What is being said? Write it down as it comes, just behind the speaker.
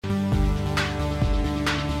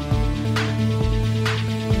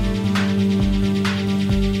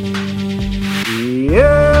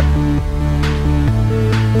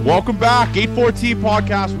Welcome back, 814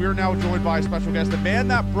 Podcast. We are now joined by a special guest, a man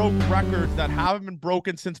that broke records that haven't been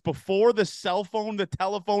broken since before the cell phone, the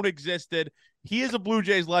telephone existed. He is a Blue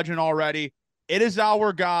Jays legend already. It is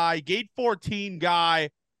our guy, Gate 14 guy,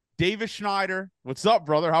 Davis Schneider. What's up,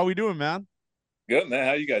 brother? How we doing, man? Good, man.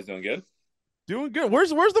 How you guys doing? Good? Doing good. Where's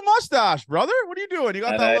the mustache, brother? What are you doing? You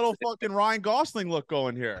got And that little fucking Ryan Gosling look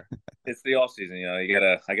going here. it's the off season, I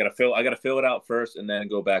gotta fill it out first, and then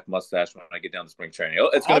go back mustache when I get down to spring training. Oh,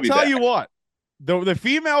 it's I'll gonna be tell bad. you what. The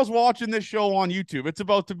females watching this show on YouTube, it's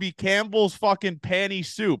about to be Campbell's fucking panty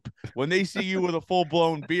soup when they see you with a full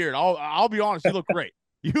blown beard. I'll be honest, you look great.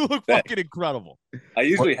 You look fucking incredible. I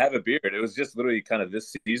usually have a beard. It was just literally kind of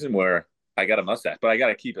this season where I got a mustache, but I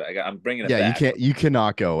gotta keep it. I'm bringing it back. You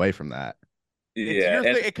cannot go away from that. Yeah,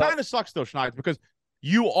 it kind of sucks though, Schneider, because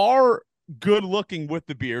you are good looking with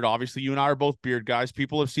the beard. Obviously, you and I are both beard guys.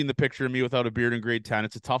 People have seen the picture of me without a beard in grade 10.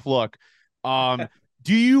 It's a tough look.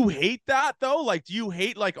 Do you hate that though? Like, do you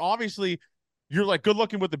hate, like, obviously you're like good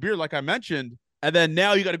looking with the beard, like I mentioned, and then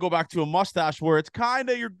now you got to go back to a mustache where it's kind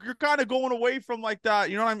of you're kind of going away from like that.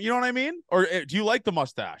 You know what I mean? Or do you like the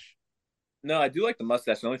mustache? No, I do like the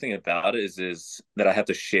mustache. The only thing about it is that I have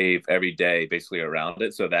to shave every day, basically around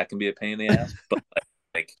it, so that can be a pain in the ass. But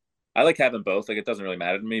like, I like having both. Like, it doesn't really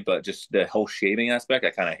matter to me. But just the whole shaving aspect, I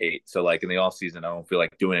kind of hate. So like in the off season, I don't feel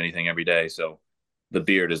like doing anything every day. So the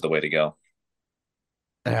beard is the way to go.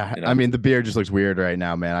 Yeah, You know? I mean the beard just looks weird right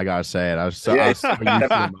now, man. I gotta say it. I was so used to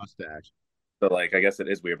the mustache. So like, I guess it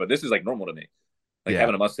is weird, but this is like normal to me. Like Yeah,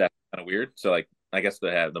 having a mustache is kind of weird. So like, I guess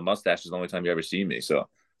the mustache is the only time you ever see me. So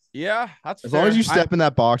Yeah, that's as fair. long as you step in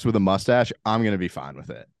that box with a mustache, I'm gonna be fine with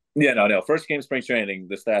it. yeah, no. First game spring training,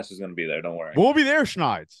 the stash is going to be there. Don't worry. We'll be there,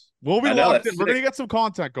 Schneids. We'll be I know locked that's in. We're sick. gonna get some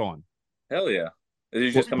content going. Hell yeah! Did you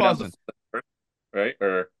We'll just be come down buzzing. to first, right?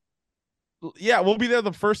 Or Yeah, we'll be there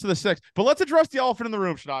the first of the sixth. But let's address the elephant in the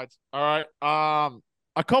room, Schneids. All right.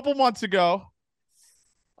 A couple months ago,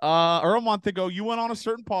 or a month ago, you went on a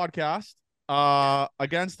certain podcast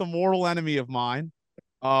against a mortal enemy of mine.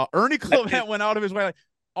 Ernie Clement went out of his way. Like,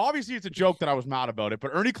 obviously, it's a joke that I was mad about it,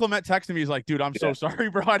 but Ernie Clement texted me. He's like, "Dude, I'm so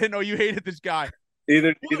sorry, bro. I didn't know you hated this guy."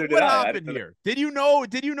 either What, did what I. happened here? Did you know?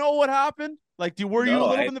 Did you know what happened? Like, were you a No,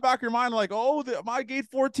 little I in the back of your mind, like, "Oh, my Gate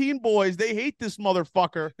 14 boys, they hate this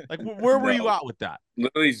motherfucker." Like, where were you no, at with that?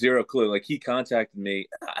 literally zero clue. Like he contacted me.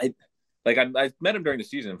 I met him during the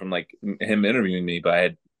season from like him interviewing me,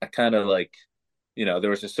 but I kind of like, there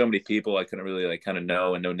was just so many people I couldn't really like kind of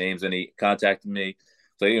know and no names. And he contacted me,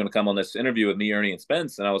 so you're gonna come on this interview with me, Ernie, and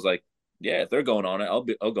Spence. And I was like, yeah, if they're going on it,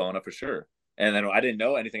 I'll go on it for sure. And then I didn't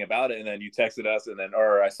know anything about it, and then you texted us, and then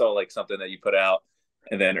or I saw like something that you put out,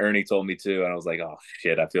 and then Ernie told me too, and I was like, oh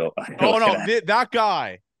shit, I feel Oh no, like that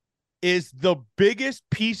guy is the biggest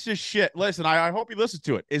piece of shit. Listen, I hope you listen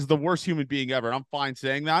to it. Is the worst human being ever. And I'm fine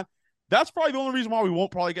saying that. That's probably the only reason why we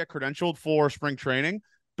won't probably get credentialed for spring training,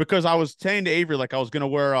 because I was saying to Avery, like, I was going to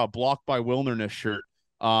wear a Blocked by Wilderness shirt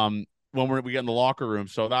when we get in the locker room.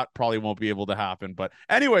 So that probably won't be able to happen. But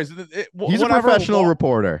anyways, He's a professional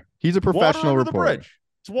reporter. He's a professional water under reporter. the bridge.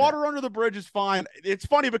 It's water under the bridge is fine. It's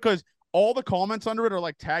funny because all the comments under it are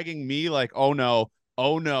like tagging me, like, "Oh no,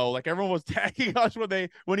 oh no." Like everyone was tagging us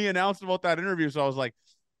when he announced about that interview. So I was like,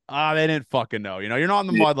 they didn't fucking know. You're not in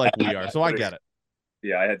the mud like we are. So I get it.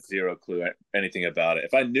 yeah, I had zero clue anything about it.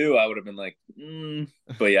 If I knew, I would have been like,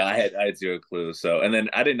 but yeah, I had zero clue. So, and then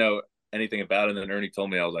I didn't know anything about it. And then Ernie told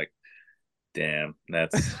me, I was like, damn,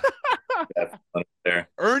 that's there.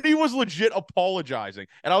 Ernie was legit apologizing.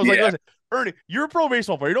 And I was like, listen, Ernie, you're a pro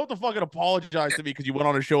baseball player. You don't have to fucking apologize to me because you went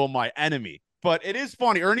on a show with my enemy. But it is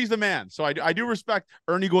funny. Ernie's the man. So I do respect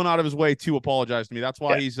Ernie going out of his way to apologize to me. That's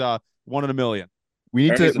why he's one in a million. We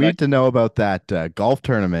need to know about that golf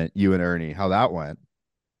tournament, you and Ernie, how that went.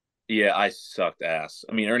 Yeah, I sucked ass.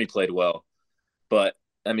 I mean, Ernie played well, but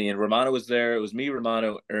I mean, Romano was there. It was me,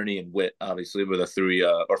 Romano, Ernie, and Witt, obviously, with the three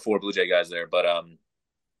or four Blue Jay guys there. But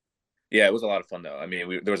yeah, it was a lot of fun though. I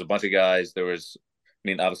mean, there was a bunch of guys.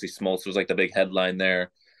 Obviously, Smoltz was like the big headline there.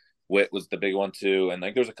 Witt was the big one too, and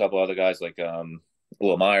like there was a couple other guys like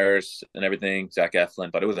Will Myers and everything, Zach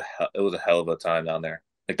Eflin. But it was a hell of a time down there.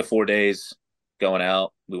 Like the 4 days going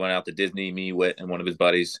out, we went out to Disney, me, Witt, and one of his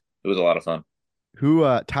buddies. It was a lot of fun. Who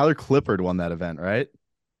Tyler Clippard won that event, right?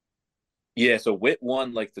 Yeah, so Witt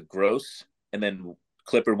won like the gross, and then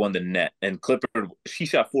Clippard won the net. And Clippard, he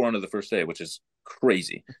shot 4 under the first day, which is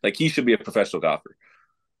crazy. Like he should be a professional golfer.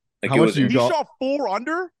 Like How much do you He shot 4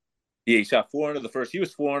 under? Yeah, he shot 4 under the first. He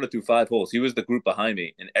was 4 under through 5 holes. He was the group behind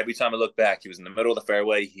me, and every time I looked back, he was in the middle of the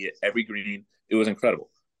fairway. He hit every green. It was incredible.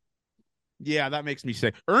 Yeah, that makes me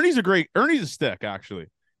sick. Ernie's a stick, actually.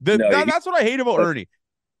 No, That's what I hate about Ernie.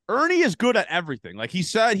 Ernie is good at everything. Like he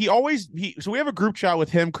said, so we have a group chat with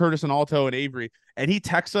him, Curtis and Alto and Avery, and he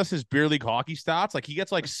texts us his beer league hockey stats. Like he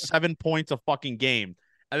gets like 7 points a fucking game.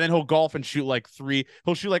 And then he'll golf and shoot like 3.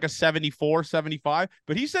 He'll shoot like a 74, 75.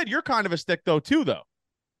 But he said you're kind of a stick though, too, though.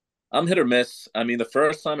 I'm hit or miss. I mean, the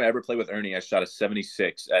first time I ever played with Ernie, I shot a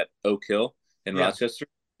 76 at Oak Hill in Rochester.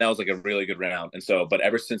 That was like a really good round. And so, but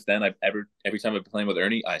ever since then, every time I've been playing with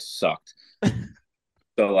Ernie, I sucked.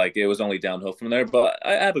 So like it was only downhill from there. But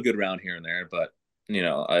I have a good round here and there. But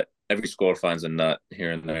every score finds a nut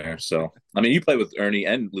here and there. So I mean, you played with Ernie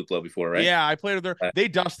and Luplo before, right? Yeah, I played with her. They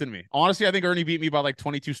dusted me. Honestly, I think Ernie beat me by like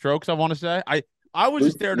 22 strokes. I want to say I was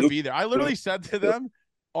just there to be there. I literally said to them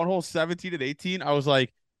on hole 17 and 18, I was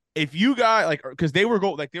like, if you guys like, because they were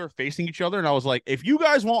they were facing each other, and I was like, if you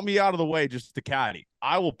guys want me out of the way just to caddy,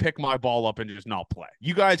 I will pick my ball up and just not play.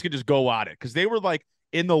 You guys could just go at it, because they were like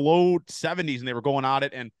in the low 70s and they were going at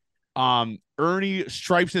it. And Ernie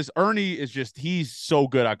is just, he's so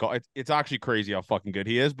good at golf. It's actually crazy how fucking good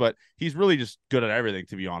he is, but he's really just good at everything,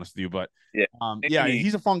 to be honest with you. But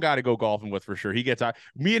he's a fun guy to go golfing with for sure. He gets out.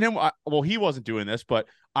 Me and him, he wasn't doing this, but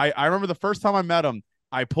I remember the first time I met him,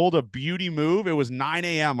 I pulled a beauty move. It was 9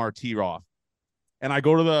 a.m. our tee off, and I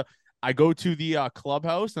go to the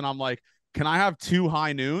clubhouse, and I'm like, can I have 2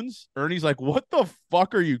 high noons? Ernie's like, what the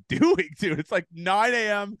fuck are you doing, dude? It's like 9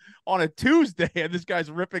 a.m. on a Tuesday, and this guy's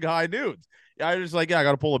ripping high noons. I was like, I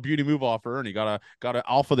got to pull a beauty move off for Ernie. Got to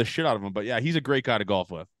alpha the shit out of him. But yeah, he's a great guy to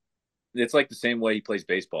golf with. It's like the same way he plays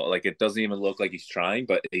baseball. Like it doesn't even look like he's trying,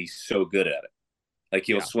 but he's so good at it. Like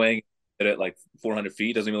he'll swing at like 400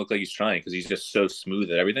 feet. Doesn't even look like he's trying because he's just so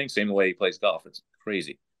smooth at everything. Same way he plays golf. It's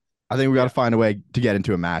crazy. I think we got to find a way to get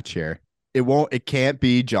into a match here. It can't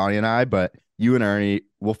be Johnny and I, but you and Ernie,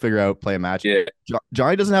 we'll figure out, play a match. Yeah.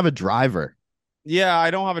 Johnny doesn't have a driver. Yeah,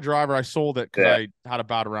 I don't have a driver. I sold it because I had to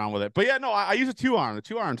bat around with it. But yeah, no, I use a 2-iron. The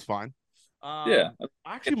 2-iron's fine. I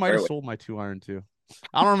actually might have sold my 2-iron too.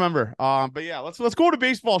 I don't remember. But yeah, let's go to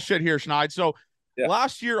baseball shit here, Schneid. So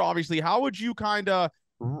last year, obviously, how would you kind of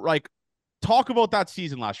like talk about that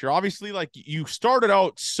season last year? Obviously, like you started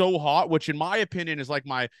out so hot, which in my opinion is like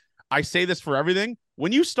I say this for everything.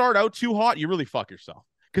 When you start out too hot, you really fuck yourself,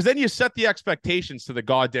 because then you set the expectations to the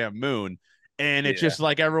goddamn moon. And it's just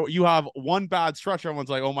like you have one bad stretch, everyone's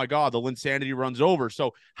like, oh my God, the Linsanity runs over.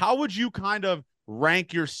 So how would you kind of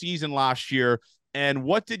rank your season last year? And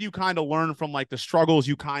what did you kind of learn from like the struggles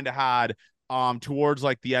you kind of had towards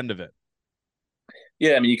like the end of it?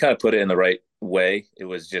 Yeah, I mean, you kind of put it in the right way. It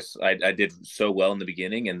was just I did so well in the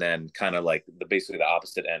beginning, and then kind of like basically the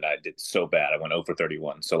opposite end. I did so bad. I went 0 for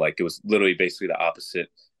 31. So like it was literally basically the opposite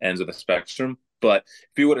ends of the spectrum. But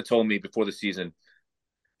if you would have told me before the season,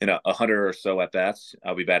 100 or so at bats,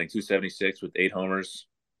 I'll be batting 276 with 8 homers.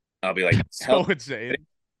 I'll be like, so insane.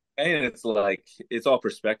 And it's like it's all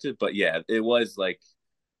perspective, but yeah, it was like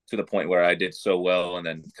to the point where I did so well and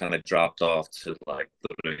then kind of dropped off to like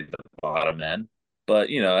literally the bottom end. But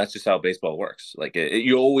that's just how baseball works. Like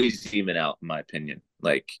you always even out, in my opinion.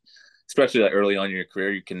 Like especially like early on in your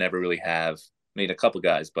career, you can never really have. I mean, a couple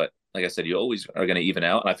guys, but like I said, you always are going to even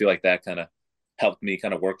out. And I feel like that kind of helped me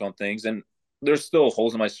kind of work on things. And there's still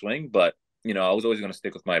holes in my swing, but I was always going to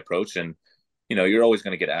stick with my approach. And you're always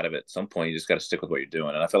going to get out of it at some point. You just got to stick with what you're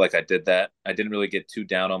doing. And I feel like I did that. I didn't really get too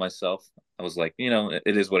down on myself. I was like,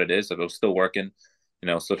 it is what it is. I was still working,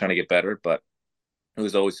 still trying to get better, but it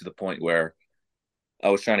was always to the point where I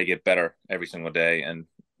was trying to get better every single day. And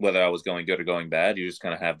whether I was going good or going bad, you just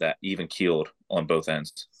kind of have that even keeled on both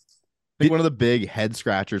ends. I think one of the big head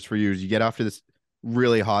scratchers for you is you get off to this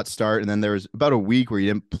really hot start, and then there was about a week where you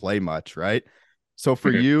didn't play much, right? So for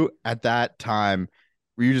you at that time,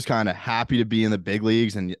 were you just kind of happy to be in the big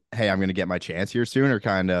leagues and, hey, I'm going to get my chance here soon, or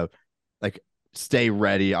kind of like stay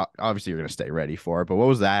ready? Obviously, you're going to stay ready for it, but what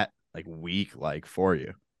was that like week like for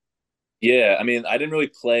you? Yeah, I mean, I didn't really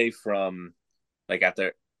play from like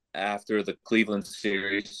after the Cleveland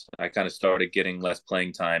series. I kind of started getting less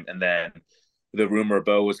playing time, and then the rumor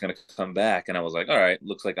Bo was going to come back, and I was like, all right,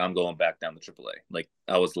 looks like I'm going back down to AAA. Like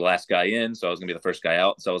I was the last guy in, so I was going to be the first guy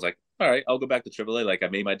out. So I was like, all right, I'll go back to AAA. Like I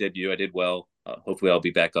made my debut, I did well. Hopefully, I'll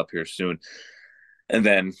be back up here soon. And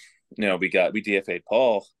then we DFA'd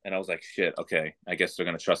Paul, and I was like, shit, okay, I guess they're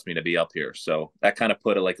going to trust me to be up here. So that kind of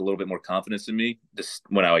put a little bit more confidence in me. This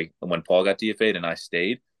when Paul got DFA'd and I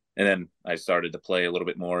stayed. And then I started to play a little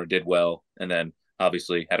bit more, did well, and then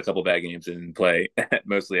obviously had a couple bad games and didn't play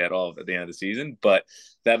mostly at all at the end of the season. But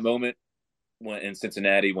that moment when in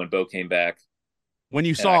Cincinnati, when Bo came back, when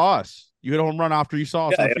you saw us, you hit a home run after you saw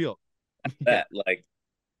us on the field. That like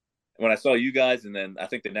when I saw you guys, and then I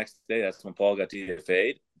think the next day that's when Paul got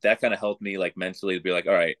DFA'd. That kind of helped me like mentally to be like,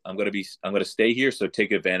 all right, I'm gonna stay here, so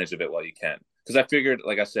take advantage of it while you can. Because I figured,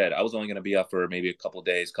 like I said, I was only gonna be up for maybe a couple of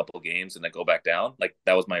days, couple of games, and then go back down. Like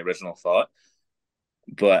that was my original thought.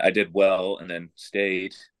 But I did well, and then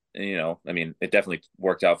stayed. And, I mean, it definitely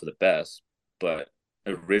worked out for the best. But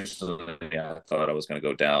originally, I thought I was gonna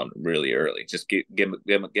go down really early, just get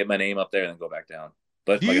my name up there and then go back down.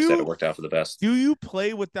 But Do like I said, it you worked out for the best. do you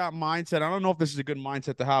play with that mindset? I don't know if this is a good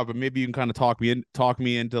mindset to have, but maybe you can kind of talk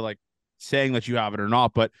me into like saying that you have it or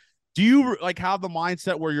not. But do you like have the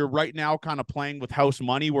mindset where you're right now kind of playing with house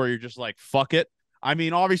money, where you're just like fuck it? I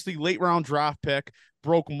mean, obviously, late round draft pick,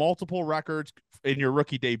 broke multiple records in your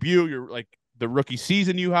rookie debut. You're like the rookie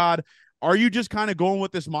season you had. Are you just kind of going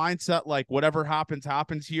with this mindset, like whatever happens,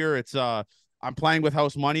 happens here? I'm playing with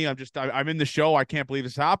house money. I'm in the show. I can't believe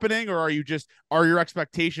it's happening. Or are your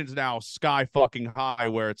expectations now sky fucking high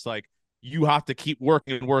where it's like you have to keep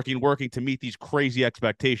working and working, working to meet these crazy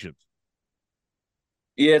expectations?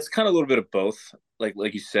 Yeah, it's kind of a little bit of both. Like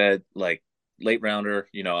you said, like late rounder,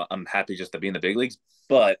 I'm happy just to be in the big leagues,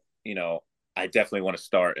 but I definitely want to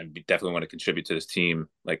start and definitely want to contribute to this team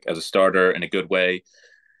like as a starter in a good way.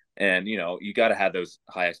 And you got to have those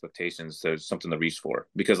high expectations. So there's something to reach for,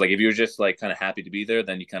 because like if you're just like kind of happy to be there,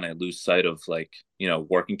 then you kind of lose sight of like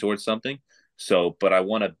working towards something. So, but I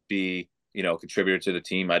want to be a contributor to the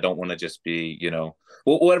team. I don't want to just be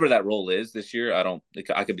whatever that role is this year.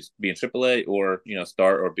 I could be in AAA or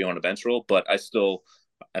start or be on a bench role, but I still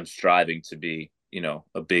am striving to be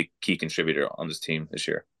a big key contributor on this team this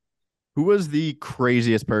year. Who was the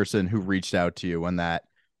craziest person who reached out to you when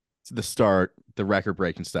the record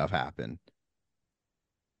breaking stuff happened?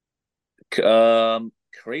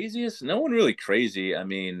 Craziest? No one really crazy. I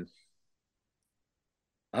mean,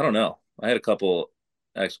 I don't know. I had a couple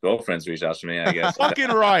ex-girlfriends reach out to me, I guess. Fucking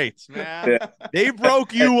right, man. Yeah, They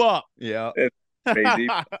broke you up. Yeah. it's crazy.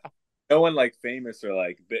 No one like famous or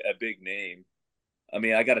like a big name. I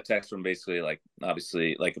mean, I got a text from basically like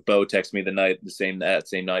obviously like Bo texted me that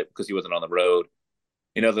same night because he wasn't on the road.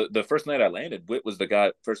 The first night I landed, Whit was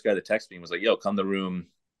the first guy that texted me and was like, "Yo, come to the room,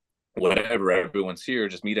 whatever. Everyone's here,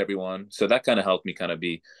 just meet everyone." So that kind of helped me kind of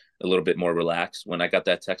be a little bit more relaxed when I got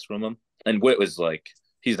that text from him. And Whit was like,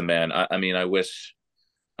 he's the man. I mean, I wish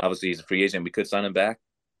obviously he's a free agent, we could sign him back,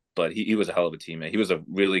 but he was a hell of a teammate. He was a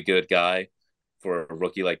really good guy for a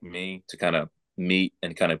rookie like me to kind of meet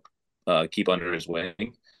and kind of keep under his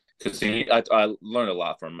wing. Because I learned a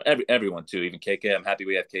lot from everyone too, even KK. I'm happy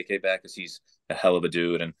we have KK back because he's a hell of a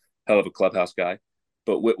dude and hell of a clubhouse guy.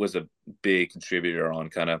 But Whit was a big contributor on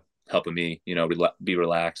kind of helping me, be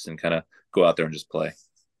relaxed and kind of go out there and just play.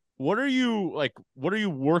 What are you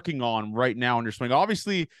working on right now in your swing?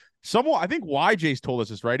 Obviously, I think YJ's told us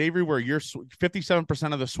this, right, Avery, where you're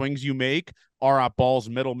 57% of the swings you make are at balls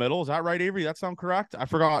middle. Is that right, Avery? That sound correct? I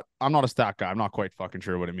forgot. I'm not a stat guy. I'm not quite fucking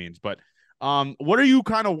sure what it means, but what are you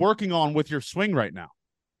kind of working on with your swing right now?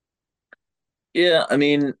 Yeah, I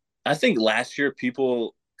mean, I think last year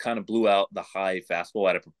people kind of blew out the high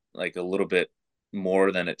fastball at like a little bit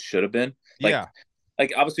more than it should have been. Yeah.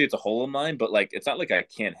 Like obviously it's a hole of mine, but like it's not like I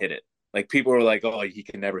can't hit it. Like people are like, "Oh, he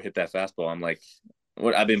can never hit that fastball." I'm like,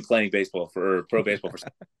 "What? I've been playing baseball for pro baseball for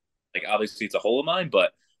like obviously it's a hole of mine,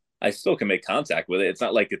 but I still can make contact with it. It's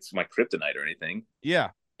not like it's my kryptonite or anything." Yeah.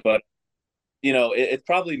 But it's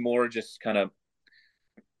probably more just kind of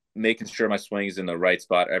making sure my swing is in the right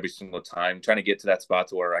spot every single time, trying to get to that spot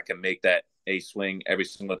to where I can make that a swing every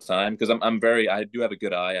single time. Because I do have a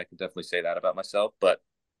good eye. I can definitely say that about myself, but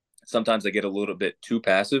sometimes I get a little bit too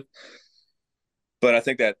passive. But I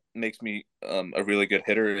think that makes me a really good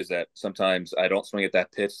hitter is that sometimes I don't swing at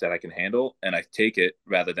that pitch that I can handle and I take it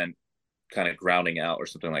rather than kind of grounding out or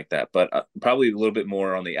something like that. But probably a little bit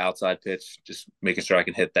more on the outside pitch, just making sure I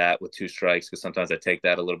can hit that with two strikes because sometimes I take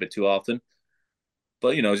that a little bit too often.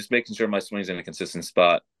 But just making sure my swing's in a consistent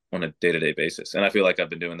spot on a day-to-day basis, and I feel like I've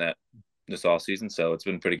been doing that this all season, so it's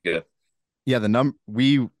been pretty good. Yeah,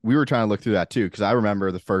 we were trying to look through that too because I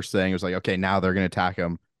remember the first thing was like, okay, now they're going to attack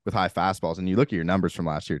him with high fastballs, and you look at your numbers from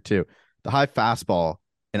last year too. The high fastball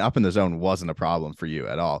and up in the zone wasn't a problem for you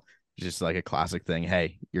at all. It's just like a classic thing.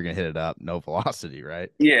 Hey, you're going to hit it up, no velocity, right?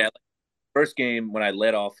 Yeah, first game when I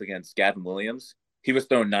led off against Gavin Williams, he was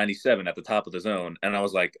throwing 97 at the top of the zone, and I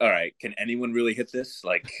was like, all right, can anyone really hit this?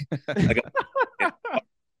 Like, it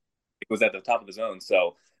was at the top of the zone,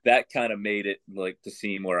 so that kind of made it like the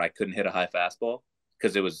seem where I couldn't hit a high fastball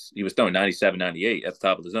because he was throwing 97, 98 at the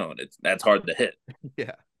top of the zone. That's hard to hit.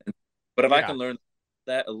 Yeah. But if I can learn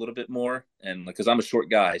that a little bit more, and because I'm a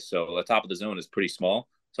short guy, so the top of the zone is pretty small,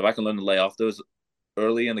 so if I can learn to lay off those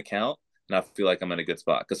early in the count, and I feel like I'm in a good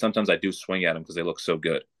spot because sometimes I do swing at them because they look so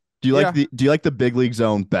good. Yeah. Do you like the big league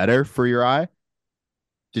zone better for your eye?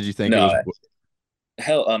 Did you think it was No,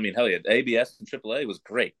 hell yeah, the ABS and AAA was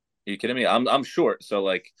great. Are you kidding me? I'm short, so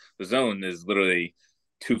like the zone is literally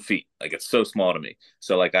 2 feet. Like it's so small to me.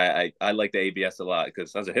 So like I like the ABS a lot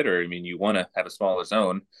because as a hitter, I mean, you want to have a smaller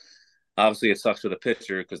zone. Obviously, it sucks for the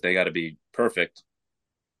pitcher because they got to be perfect.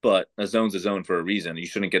 But a zone's a zone for a reason. You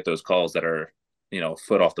shouldn't get those calls that are, a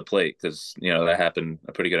foot off the plate because that happened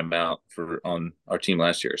a pretty good amount for on our team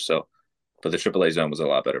last year. So, but the AAA zone was a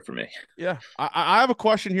lot better for me. Yeah, I have a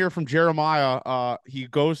question here from Jeremiah. He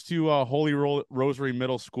goes to Holy Rosary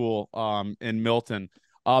Middle School in Milton.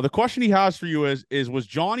 The question he has for you is was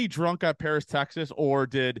Johnny drunk at Paris, Texas, or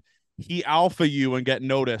did he alpha you and get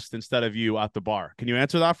noticed instead of you at the bar? Can you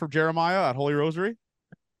answer that for Jeremiah at Holy Rosary?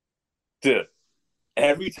 Dude,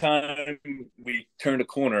 every time we turned a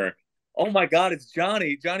corner, oh my God, it's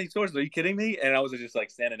Johnny Torres. Are you kidding me? And I was just like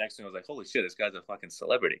standing next to him. I was like, holy shit, this guy's a fucking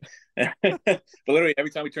celebrity. But literally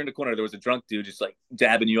every time we turned a corner, there was a drunk dude just like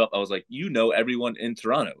dabbing you up. I was like, everyone in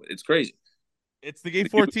Toronto. It's crazy. It's the game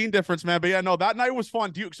 14 difference, man. But yeah, no, that night was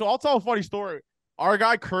fun. So I'll tell a funny story. Our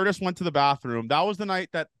guy Curtis went to the bathroom. That was the night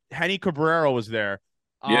that Henny Cabrera was there.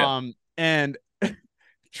 Yeah. And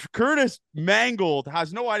Curtis mangled,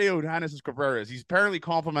 has no idea who Hennis Cabrera is. He's apparently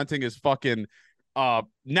complimenting his fucking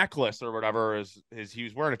necklace or whatever. He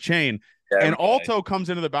was wearing a chain. Yeah, and Alto comes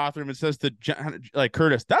into the bathroom and says to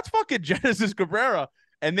Curtis, "That's fucking Genesis Cabrera."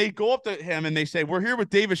 And they go up to him and they say, "We're here with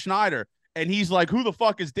David Schneider." And he's like, "Who the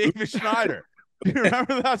fuck is David Schneider?" Do you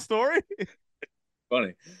remember that story?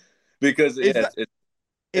 Funny because is that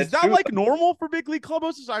true. like normal for big league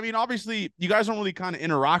clubhouses? I mean, obviously, you guys don't really kind of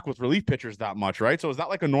interact with relief pitchers that much, right? So is that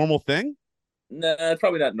like a normal thing? Nah, it's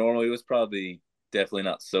probably not normal. He was probably definitely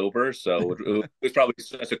not sober, so it was probably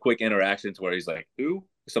such a quick interaction to where he's like, "Who?"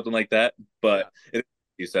 something like that. But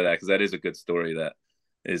you said that because that is a good story. That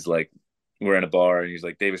is like we're in a bar and he's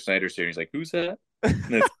like, "David Snyder's here." And he's like, "Who's that?"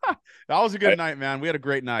 That was a good night, man. We had a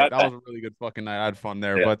great night. That was a really good fucking night. I had fun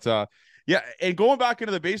there. Yeah. But yeah, and going back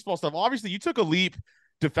into the baseball stuff, obviously you took a leap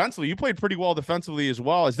defensively. You played pretty well defensively as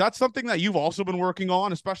well. Is that something that you've also been working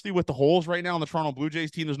on, especially with the holes right now on the Toronto Blue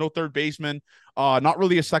Jays team? There's no third baseman, not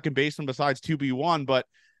really a second baseman besides 2B1, but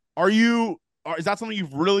is that something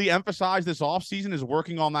you've really emphasized this offseason is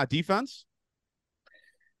working on that defense?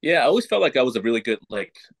 Yeah, I always felt like I was a really good,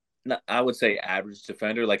 like, I would say average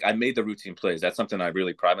defender. Like I made the routine plays. That's something I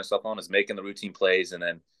really pride myself on is making the routine plays. And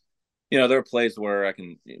then, there are plays where I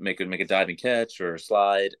can make a diving catch or a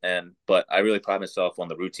slide. But I really pride myself on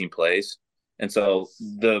the routine plays. And so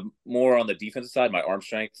the more on the defensive side, my arm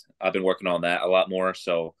strength, I've been working on that a lot more.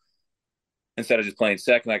 So instead of just playing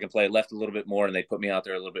second, I can play left a little bit more and they put me out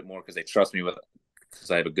there a little bit more because they trust me with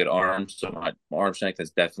because I have a good arm. So my arm strength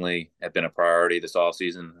has definitely have been a priority this all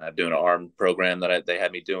season. I'm doing an arm program that they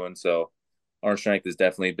had me doing. So arm strength has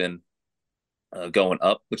definitely been going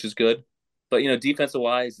up, which is good. But defensive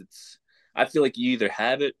wise, I feel like you either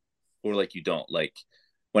have it or like you don't. Like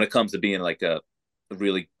when it comes to being like a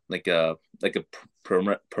really like a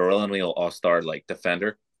perennial all-star like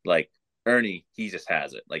defender, like Ernie, he just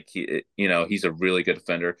has it. Like he's a really good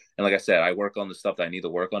defender. And like I said, I work on the stuff that I need to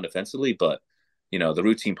work on defensively, but the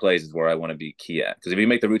routine plays is where I want to be key at. Because if you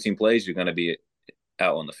make the routine plays, you're going to be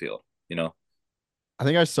out on the field. I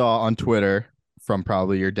think I saw on Twitter from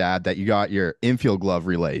probably your dad that you got your infield glove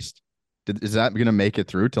relaced. Is that going to make it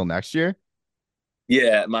through till next year?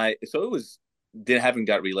 Yeah, haven't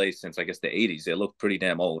got relaced since I guess the 80s. It looked pretty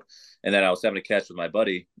damn old. And then I was having a catch with my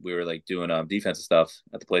buddy. We were like doing defensive stuff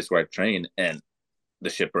at the place where I trained, and the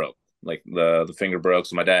shit broke. Like the finger broke,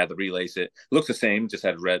 so my dad had to relace it. It looks the same, just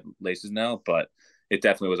had red laces now, but it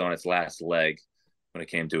definitely was on its last leg when it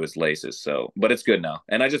came to its laces. So, but it's good now.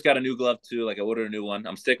 And I just got a new glove too. Like I ordered a new one.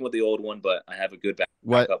 I'm sticking with the old one, but I have a good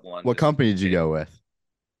backup one. What company did you go with?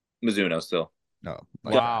 Mizuno still. No.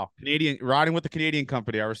 Wow. Canadian, riding with the Canadian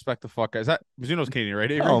company. I respect the fuck. Is that Mizuno's Canadian,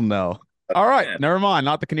 right, Avery? Oh no. All right, never mind.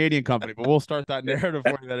 Not the Canadian company, but we'll start that narrative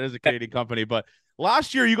for you that is a Canadian company. But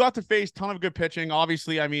last year, you got to face a ton of good pitching.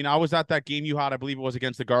 Obviously, I mean, I was at that game you had, I believe it was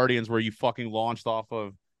against the Guardians, where you fucking launched off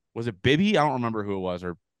of, was it Bibby? I don't remember who it was.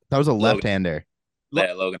 Or that was a left-hander.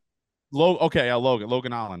 Yeah, Logan. Okay, yeah,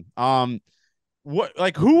 Logan Allen.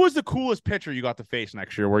 Who was the coolest pitcher you got to face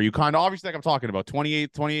next year? Where you kind of, obviously, like I'm talking about,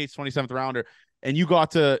 27th rounder, and you got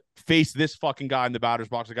to face this fucking guy in the batter's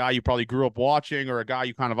box, a guy you probably grew up watching or a guy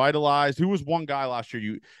you kind of idolized. Who was one guy last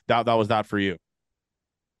year that was that for you?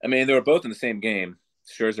 I mean, they were both in the same game,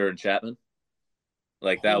 Scherzer and Chapman.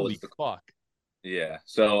 Like that Holy was the fuck. Yeah.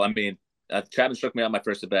 So I mean, Chapman struck me out my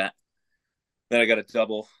first at bat. Then I got a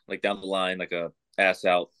double like down the line, like a ass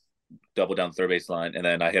out double down the third base line, and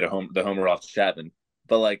then I hit the homer off Chapman.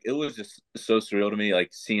 But like it was just so surreal to me, like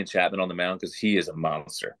seeing Chapman on the mound because he is a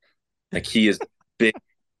monster. Like he is big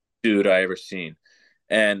dude I ever seen.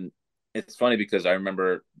 And it's funny because I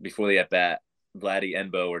remember before the at bat, Vladdy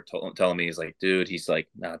and Bo were telling me, he's like, dude, he's like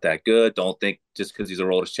not that good. Don't think just because he's a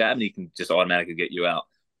role as Chapman, he can just automatically get you out.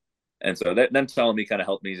 And so them telling me kind of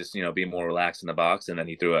helped me just, be more relaxed in the box. And then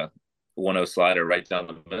he threw a 1-0 slider right down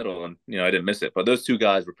the middle. And, I didn't miss it. But those two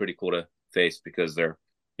guys were pretty cool to face because they're,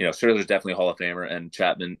 Scherzer's definitely Hall of Famer. And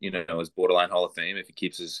Chapman, is borderline Hall of Fame if he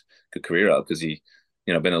keeps his good career up because he,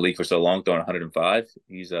 been in the league for so long, throwing 105.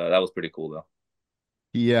 That was pretty cool, though.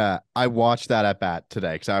 Yeah, I watched that at bat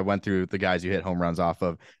today because I went through the guys you hit home runs off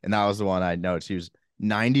of, and that was the one I noticed. He was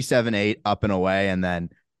 97-8 up and away, and then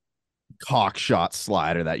cock shot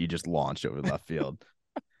slider that you just launched over left field.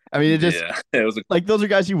 I mean, it was like those are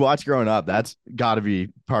guys you watch growing up. That's got to be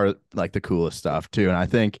part of like the coolest stuff too. And I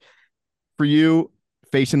think for you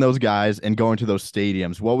facing those guys and going to those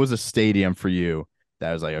stadiums, what was a stadium for you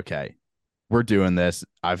that was like, okay, we're doing this?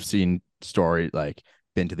 I've seen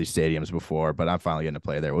been to these stadiums before, but I'm finally getting to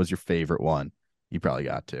play there. What was your favorite one? You probably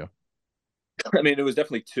got to. I mean, it was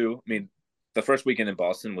definitely two. I mean, the first weekend in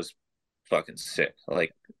Boston was fucking sick.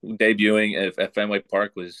 Like debuting at Fenway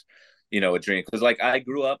Park was, a dream. Because like I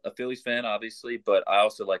grew up a Phillies fan, obviously, but I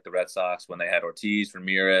also liked the Red Sox when they had Ortiz,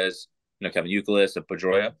 Ramirez, Kevin Youkilis, and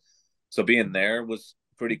Pedroia. So being there was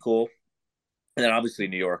pretty cool. And then obviously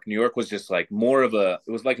New York. New York was just like more of a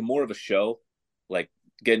show. Like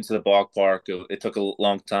getting to the ballpark, it took a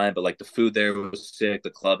long time, but like the food there was sick. The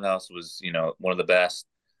clubhouse was, one of the best.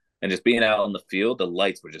 And just being out on the field, the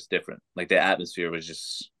lights were just different. Like the atmosphere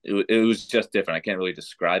was it was just different. I can't really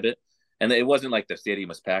describe it. And it wasn't like the stadium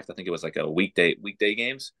was packed. I think it was like a weekday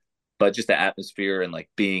games, but just the atmosphere and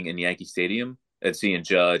like being in Yankee Stadium and seeing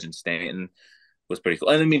Judge and Stanton was pretty cool.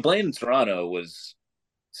 And I mean, playing in Toronto was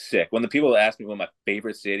sick. When the people ask me what my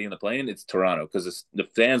favorite stadium to play in, it's Toronto because the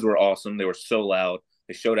fans were awesome. They were so loud.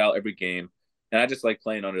 They showed out every game, and I just like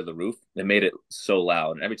playing under the roof. It made it so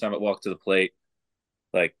loud, and every time I walked to the plate,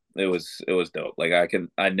 like it was dope. Like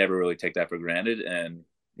I never really take that for granted, and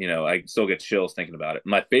I still get chills thinking about it.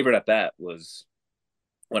 My favorite at bat was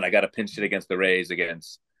when I got a pinch hit against the Rays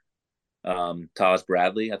against Taj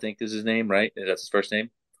Bradley, I think is his name, right? That's his first name.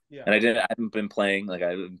 Yeah. And I haven't been playing. Like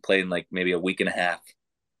I've been playing like maybe a week and a half,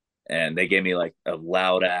 and they gave me like a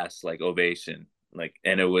loud ass like ovation. Like,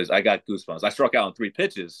 and I got goosebumps. I struck out on 3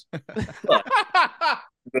 pitches, but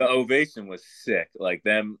the ovation was sick. Like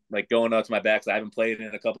them, like going out to my back. I haven't played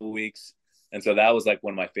in a couple of weeks. And so that was like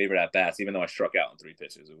one of my favorite at bats, even though I struck out on 3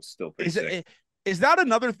 pitches. It was still pretty sick. Is that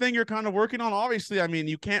another thing you're kind of working on? Obviously, I mean,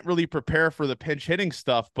 you can't really prepare for the pinch hitting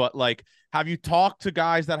stuff, but like, have you talked to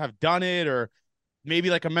guys that have done it or maybe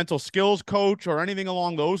like a mental skills coach or anything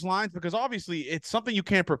along those lines? Because obviously it's something you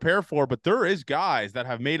can't prepare for, but there is guys that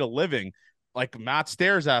have made a living like Matt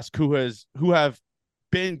Stairs-esque who have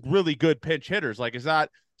been really good pinch hitters. Like, is that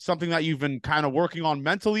something that you've been kind of working on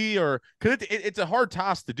mentally or because it's a hard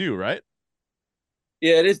task to do, right?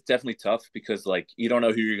 Yeah, it is definitely tough because like you don't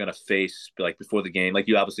know who you're gonna face like before the game. Like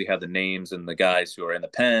you obviously have the names and the guys who are in the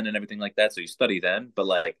pen and everything like that, so you study them. But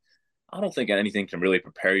like I don't think anything can really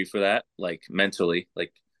prepare you for that, like mentally.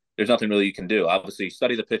 Like there's nothing really you can do. Obviously, you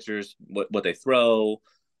study the pitchers, what they throw,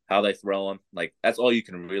 how they throw them. Like that's all you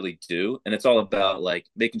can really do, and it's all about like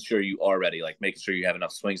making sure you are ready, like making sure you have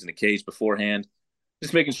enough swings in the cage beforehand,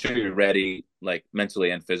 just making sure you're ready, like mentally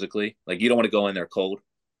and physically. Like you don't want to go in there cold.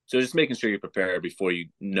 So just making sure you're prepared before you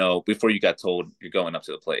got told you're going up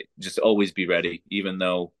to the plate. Just always be ready, even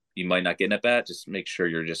though you might not get in at bat. Just make sure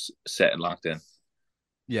you're just set and locked in.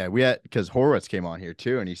 Yeah, because Horowitz came on here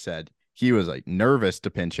too, and he said he was like nervous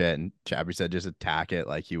to pinch hit, and Chabby said just attack it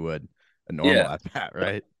like you would a normal at bat,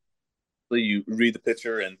 right? You read the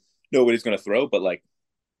pitcher and know what he's going to throw, but like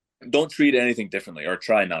don't treat anything differently or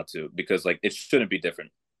try not to because like it shouldn't be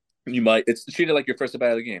different. It's treated like your first at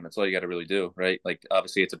bat of the game. That's all you got to really do, right? Like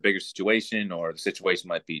obviously it's a bigger situation or the situation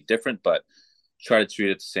might be different, but try to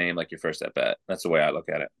treat it the same like your first at bat. That's the way I look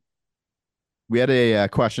at it. We had a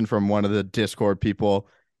question from one of the Discord people,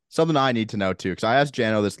 something I need to know too, because I asked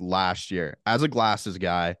Jano this last year. As a glasses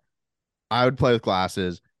guy, I would play with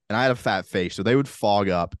glasses and I had a fat face, so they would fog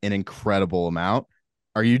up an incredible amount.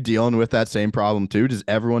 Are you dealing with that same problem too? Does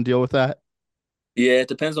everyone deal with that? Yeah, it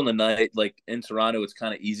depends on the night. Like in Toronto, it's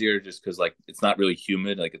kind of easier just because like it's not really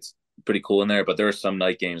humid. Like it's pretty cool in there. But there are some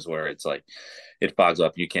night games where it's like it fogs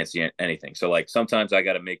up and you can't see anything. So like sometimes I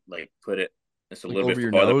got to put it just a like little over bit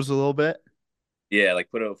your farther. Nose a little bit. Yeah,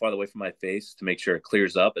 like put it farther away from my face to make sure it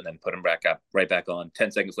clears up, and then put them right back on.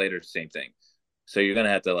 10 seconds later, same thing. So you're gonna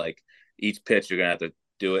have to like each pitch, you're gonna have to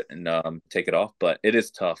do it and take it off. But it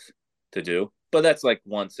is tough to do. But that's like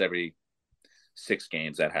once every 6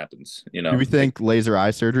 games that happens. Do we think laser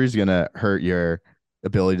eye surgery is gonna hurt your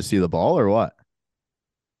ability to see the ball or what?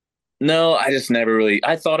 No, I just never really.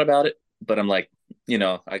 I thought about it, but I'm like,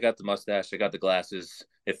 I got the mustache, I got the glasses,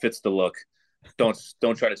 it fits the look. Don't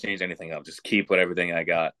try to change anything up. Just keep everything I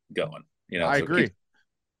got going. I so agree. Keep,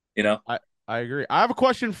 you know. I agree. I have a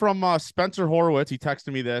question from Spencer Horowitz. He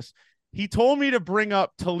texted me this. He told me to bring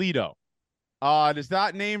up Toledo. Does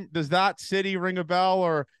that city ring a bell,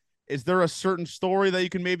 or is there a certain story that you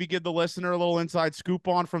can maybe give the listener a little inside scoop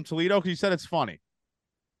on from Toledo? Because you said it's funny.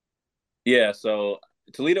 Yeah, so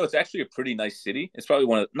Toledo, it's actually a pretty nice city. It's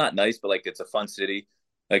probably not nice, but like it's a fun city.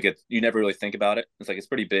 Like you never really think about it. It's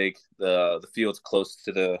pretty big. The field's close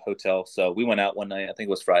to the hotel, so we went out one night. I think it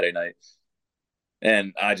was Friday night,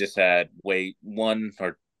 and I just had one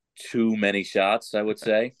or too many shots. I would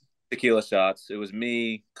say tequila shots. It was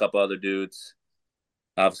me, a couple other dudes.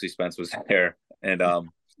 Obviously, Spence was there, and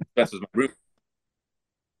Spence was my roof.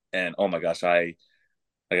 And oh my gosh, like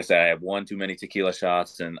I said, I had one too many tequila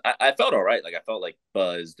shots, and I felt all right. Like I felt like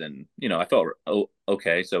buzzed, and I felt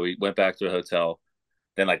okay. So we went back to the hotel.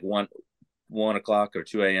 Then like 1 o'clock or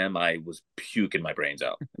 2 a.m., I was puking my brains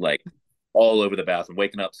out, like all over the bathroom,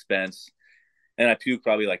 waking up Spence, and I puked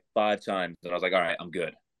probably like 5 times. And I was like, all right, I'm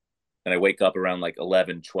good. And I wake up around like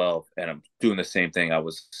 11, 12, and I'm doing the same thing. I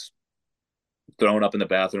was throwing up in the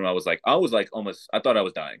bathroom. I was like almost, I thought I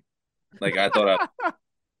was dying. Like I thought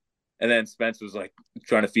and then Spence was like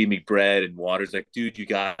trying to feed me bread and water. He's like, dude, you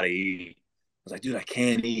gotta eat. I was like, dude, I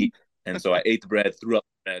can't eat. And so I ate the bread, threw up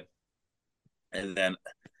the bread. And then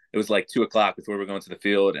it was like 2 o'clock before we were going to the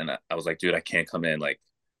field. And I was like, dude, I can't come in. Like,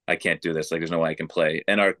 I can't do this. Like, there's no way I can play.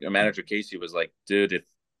 And our manager, Casey, was like, dude,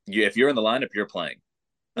 if you're in the lineup, you're playing.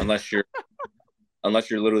 Unless you're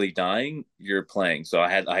literally dying, you're playing. So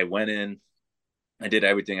I went in, I did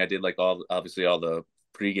everything. I did like obviously all the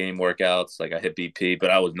pregame workouts. Like I hit BP,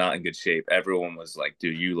 but I was not in good shape. Everyone was like,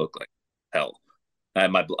 dude, you look like hell.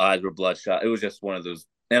 My eyes were bloodshot. It was just one of those.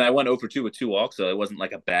 And I went over 2 with 2 walks, so it wasn't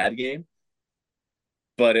like a bad game.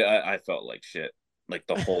 But I felt like shit like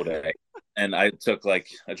the whole day. And I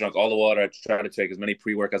drank all the water. I tried to take as many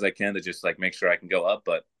pre-work as I can to just like make sure I can go up.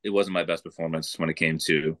 But it wasn't my best performance when it came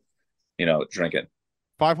to, drinking.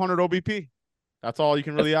 500 OBP. That's all you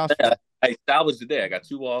can really ask for. I salvaged the day. I got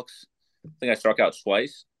 2 walks. I think I struck out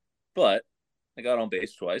twice, but I got on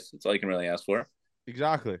base twice. That's all you can really ask for.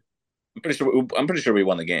 Exactly. I'm pretty sure we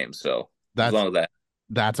won the game. So as long as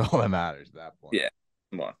that's all that matters at that point. Yeah.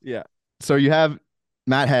 Come on. Yeah. So you have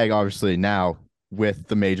Matt Haig, obviously now with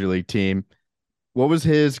the major league team. What was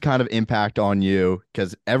his kind of impact on you?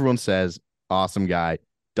 Because everyone says awesome guy,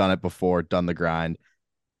 done it before, done the grind.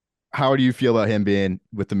 How do you feel about him being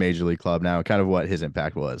with the major league club now? And kind of what his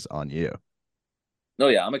impact was on you? No,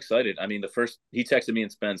 yeah, I'm excited. I mean, he texted me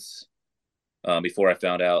and Spence before I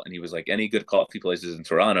found out, and he was like, "Any good coffee places in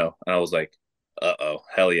Toronto?" And I was like,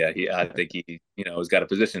 hell yeah!" I think he, has got a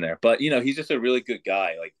position there. But he's just a really good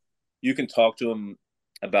guy. Like, you can talk to him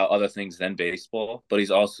about other things than baseball, but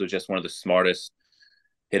he's also just one of the smartest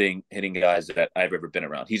hitting guys that I've ever been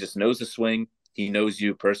around. He just knows the swing. He knows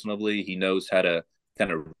you personally. He knows how to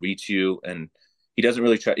kind of reach you, and he doesn't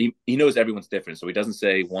really try. He knows everyone's different, so he doesn't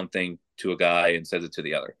say one thing to a guy and says it to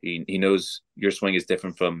the other. He knows your swing is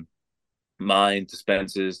different from mine to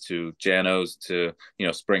Spence's to Jano's to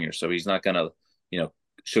Springer. So he's not gonna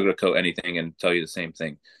sugarcoat anything and tell you the same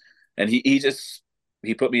thing. And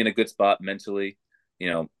he put me in a good spot mentally.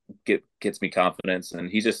 Gets me confidence, and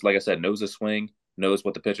he just, like I said, knows the swing, knows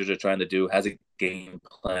what the pitchers are trying to do, has a game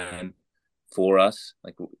plan for us.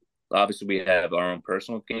 Like, obviously we have our own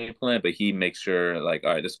personal game plan, but he makes sure, like,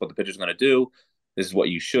 all right, this is what the pitcher's going to do. This is what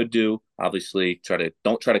you should do. Obviously,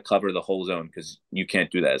 don't try to cover the whole zone, because you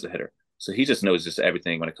can't do that as a hitter. So he just knows just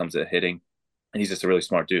everything when it comes to hitting, and he's just a really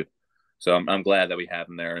smart dude. So I'm glad that we have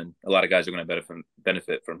him there, and a lot of guys are going to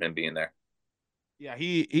benefit from him being there. Yeah,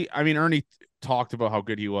 I mean, Ernie talked about how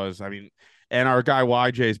good he was. I mean, and our guy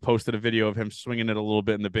YJ's posted a video of him swinging it a little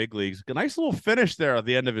bit in the big leagues. A nice little finish there at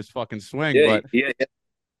the end of his fucking swing. Yeah, but yeah.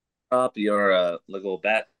 Up your little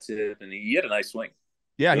bat tip, and he had a nice swing.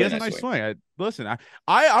 Yeah, really, he has a nice swing. Listen,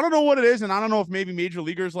 I don't know what it is, and I don't know if maybe major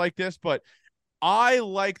leaguers like this, but I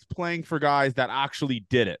liked playing for guys that actually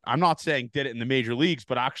did it. I'm not saying did it in the major leagues,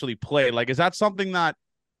 but actually played. Like, is that something that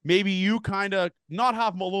maybe you kind of not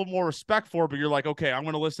have a little more respect for, but you're like, okay, I'm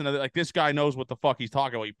going to listen to like this guy knows what the fuck he's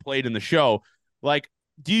talking about. He played in the show. Like,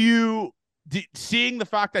 do you seeing the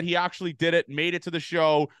fact that he actually did it, made it to the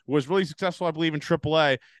show, was really successful, I believe, in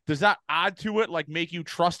AAA, does that add to it, like make you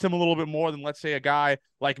trust him a little bit more than, let's say, a guy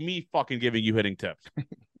like me fucking giving you hitting tips?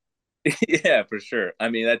 Yeah, for sure. I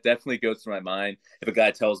mean, that definitely goes through my mind if a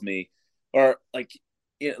guy tells me, or like,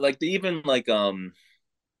 even like you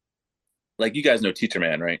guys know Teacher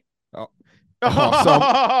Man, right? Oh,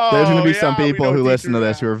 so there's going to be some Yeah, we people know who Teacher listen to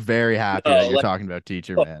this who Man. are very happy that No, you're like talking about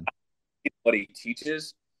Teacher Man. what he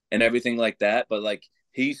teaches and everything like that, but like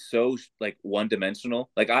he's so like one dimensional.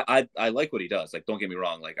 Like I like what he does. Like don't get me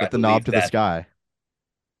wrong. Like I Get the knob believe to the that. sky.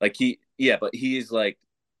 Like yeah, but he's like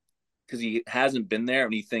because he hasn't been there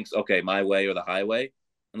and he thinks okay, my way or the highway.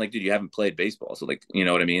 And like, dude, you haven't played baseball, so like, you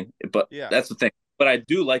know what I mean. But Yeah. that's the thing. But I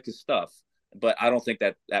do like his stuff. But I don't think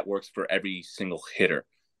that works for every single hitter.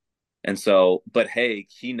 And so, but hey,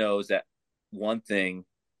 he knows that one thing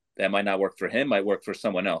that might not work for him might work for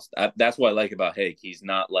someone else. That's what I like about Hake. He's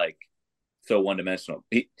not like so one dimensional.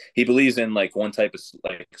 He believes in like one type of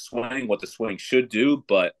like swing, what the swing should do,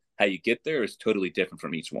 but how you get there is totally different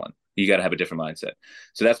from each one. You got to have a different mindset.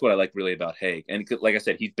 So that's what I like really about Hake. And like I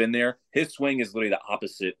said, he's been there. His swing is literally the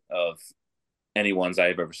opposite of anyone's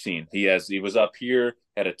I've ever seen. He was up here,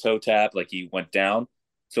 had a toe tap, like he went down.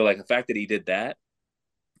 So like the fact that he did that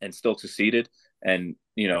and still succeeded, and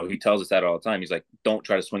he tells us that all the time. He's like, don't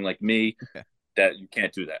try to swing like me. That you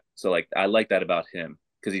can't do that. So like I like that about him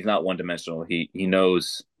because he's not one dimensional. He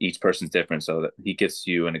knows each person's different, so that he gets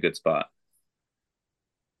you in a good spot.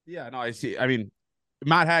 Yeah, no, I see. I mean,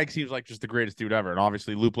 Matt Haig seems like just the greatest dude ever. And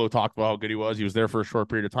obviously, Luplo talked about how good he was. He was there for a short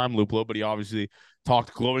period of time, Luplo, but he obviously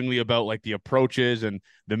talked glowingly about like the approaches and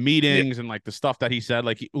the meetings and like the stuff that he said.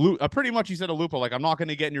 Like, pretty much he said to Luplo, like, I'm not going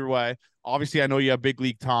to get in your way. Obviously, I know you have big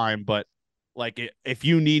league time, but like, if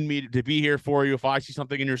you need me to be here for you, if I see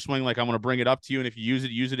something in your swing, like, I'm going to bring it up to you. And if you use it,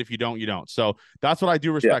 use it. If you don't, you don't. So that's what I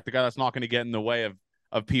do respect, the guy that's not going to get in the way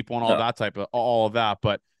of people and all of that.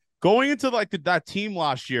 But going into like that team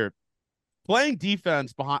last year, playing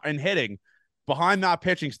defense behind and hitting behind that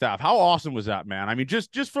pitching staff, how awesome was that, man? I mean,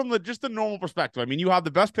 just from the normal perspective. I mean, you have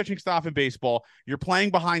the best pitching staff in baseball. You're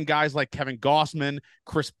playing behind guys like Kevin Gossman,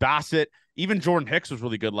 Chris Bassett, even Jordan Hicks was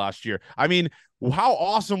really good last year. I mean, how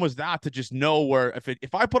awesome was that to just know where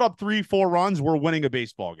if I put up 3-4 runs, we're winning a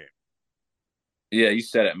baseball game? Yeah, you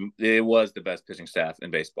said it. It was the best pitching staff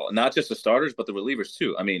in baseball. Not just the starters, but the relievers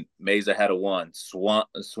too. I mean, Mesa had a one.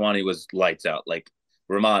 Swanee was lights out. Like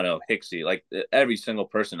Romano, Hicksy, like every single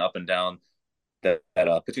person up and down that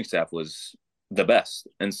pitching staff was the best.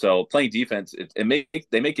 And so playing defense, they make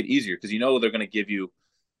it easier because they're going to give you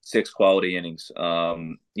 6 quality innings.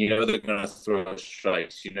 They're going to throw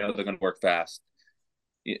strikes. They're going to work fast.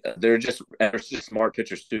 They're just smart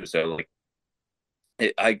pitchers too. So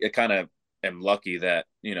like, I kind of am lucky that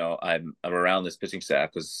I'm around this pitching staff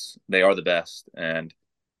because they are the best. And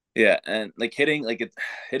yeah, and like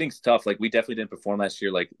hitting's tough. Like we definitely didn't perform last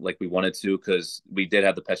year like we wanted to because we did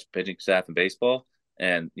have the best pitching staff in baseball,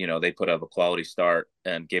 and they put up a quality start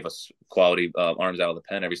and gave us quality arms out of the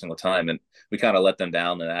pen every single time, and we kind of let them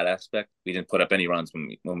down in that aspect. We didn't put up any runs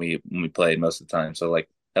when we played most of the time, so like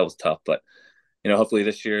that was tough. But hopefully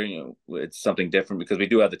this year it's something different because we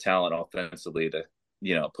do have the talent offensively to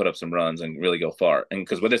put up some runs and really go far. And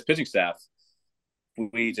because with this pitching staff,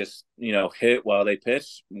 we just hit while they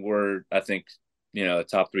pitch. We're I think the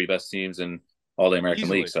top 3 best teams in all the American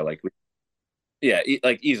League. So like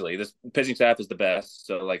easily this pitching staff is the best.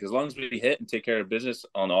 So like as long as we hit and take care of business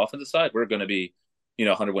on the offensive side, we're going to be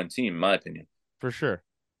 100-win team in my opinion. For sure.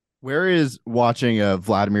 Where is watching a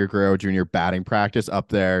Vladimir Guerrero Jr. batting practice up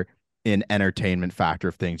there in entertainment factor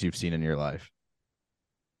of things you've seen in your life?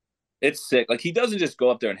 It's sick. Like he doesn't just go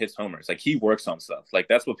up there and hits homers. Like he works on stuff. Like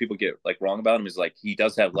that's what people get like wrong about him is like he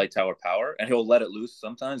does have light tower power and he'll let it loose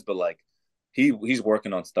sometimes, but like he's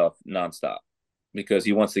working on stuff nonstop because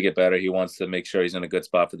he wants to get better. He wants to make sure he's in a good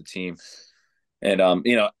spot for the team. And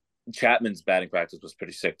Chapman's batting practice was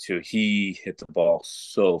pretty sick too. He hit the ball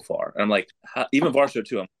so far. And I'm like, even Varsho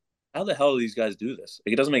too. How the hell do these guys do this?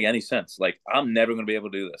 Like it doesn't make any sense. Like I'm never gonna be able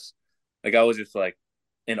to do this. Like I was just like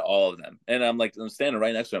in all of them. And I'm standing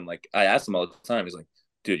right next to him. Like I asked him all the time. He's like,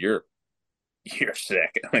 dude, you're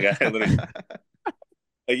sick. Like I literally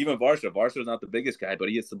like even Varsho's not the biggest guy, but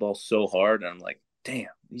he hits the ball so hard. And I'm like, damn,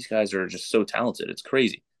 these guys are just so talented. It's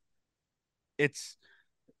crazy. It's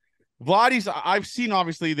Vladdy's. I've seen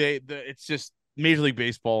obviously it's just Major League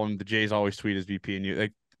Baseball and the Jays always tweet as VP and you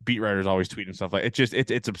like beat writers always tweet and stuff like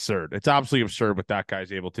it's absurd. It's absolutely absurd what that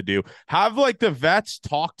guy's able to do. Have like the vets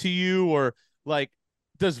talk to you or like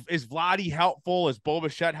is Vladdy helpful? Is Bo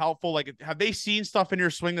Bichette helpful? Like, have they seen stuff in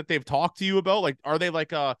your swing that they've talked to you about? Like, are they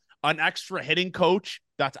like an extra hitting coach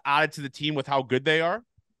that's added to the team with how good they are?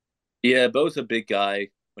 Yeah, Bo's a big guy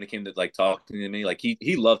when it came to like talking to me. Like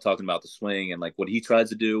he loved talking about the swing and like what he tries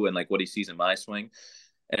to do and like what he sees in my swing.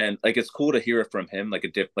 And like it's cool to hear it from him, like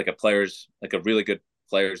a player's like a really good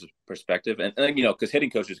player's perspective. And you know, because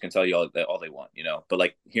hitting coaches can tell you all they want, you know, but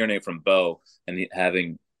like hearing it from Bo and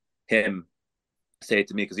having him say it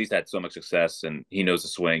to me because he's had so much success and he knows the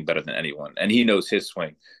swing better than anyone and he knows his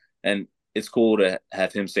swing. And it's cool to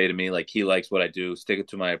have him say to me like he likes what I do, stick it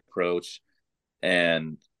to my approach,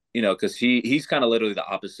 and you know, because he's kind of literally the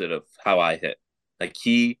opposite of how I hit. Like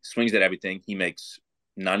he swings at everything. He makes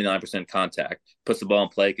 99% contact, puts the ball in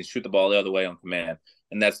play, can shoot the ball the other way on command,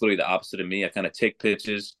 and that's literally the opposite of me. I kind of take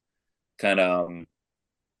pitches, kind of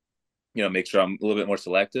you know, make sure I'm a little bit more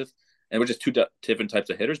selective. And we're just two different types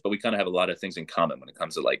of hitters, but we kind of have a lot of things in common when it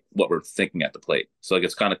comes to like what we're thinking at the plate. So like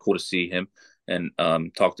it's kind of cool to see him and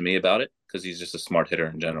talk to me about it because he's just a smart hitter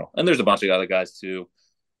in general. And there's a bunch of other guys too.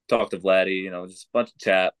 Talk to Vladdy, you know, just a bunch of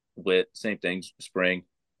chat, Wit, same things, Spring.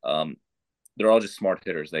 They're all just smart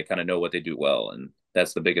hitters. They kind of know what they do well, and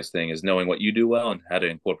that's the biggest thing is knowing what you do well and how to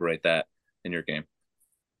incorporate that in your game.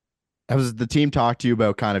 Has the team talked to you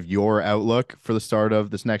about kind of your outlook for the start of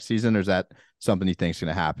this next season, or is that something you think is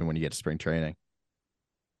going to happen when you get to spring training?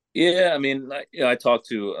 Yeah, I mean, I talked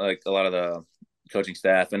to like a lot of the coaching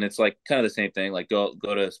staff, and it's like kind of the same thing. Like go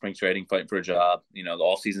to spring training, fighting for a job. You know, the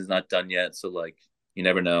all season's not done yet, so like you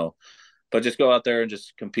never know. But just go out there and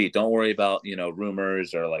just compete. Don't worry about you know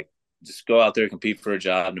rumors or like just go out there and compete for a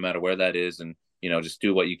job, no matter where that is, and you know just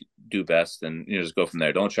do what you do best, and you know just go from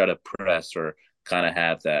there. Don't try to press or kind of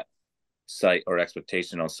have that sight or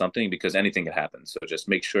expectation on something because anything could happen. So just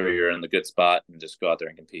make sure you're in the good spot and just go out there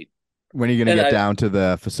and compete. When are you going to get down to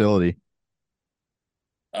the facility?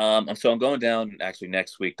 So I'm going down actually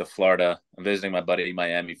next week to Florida. I'm visiting my buddy in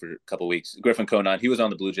Miami for a couple of weeks. Griffin Conine, he was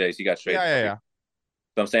on the Blue Jays. He got traded. Yeah.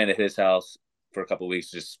 So I'm staying at his house for a couple of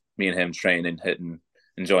weeks, just me and him training, hitting,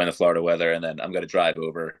 enjoying the Florida weather, and then I'm going to drive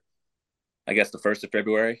over. I guess the 1st of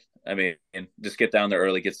February. I mean, and just get down there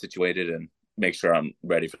early, get situated, and make sure I'm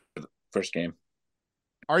ready for the first game.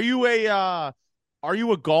 Are you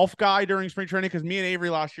a golf guy during spring training? Because me and Avery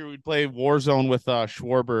last year we'd play Warzone with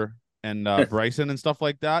Schwarber and Bryson and stuff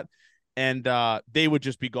like that, and they would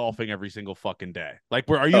just be golfing every single fucking day. Like,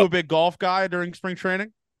 are you a big golf guy during spring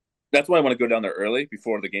training? That's why I want to go down there early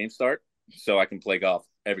before the game start, so I can play golf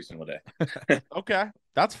every single day. Okay,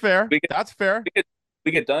 that's fair. That's fair.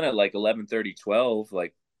 We get done at like 11:30, 12,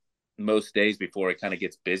 like most days before it kind of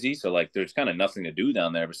gets busy. So like, there's kind of nothing to do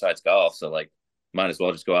down there besides golf. So like, might as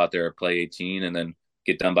well just go out there, play 18, and then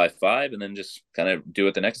get done by 5, and then just kind of do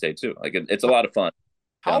it the next day too. Like it's a lot of fun.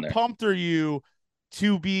 How pumped are you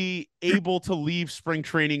to be able to leave spring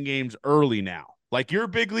training games early now? Like you're a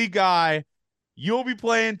big league guy. You'll be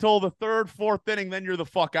playing till the 3rd, 4th inning, then you're the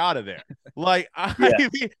fuck out of there. Like, I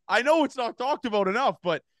mean, I know it's not talked about enough,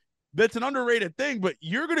 but that's an underrated thing. But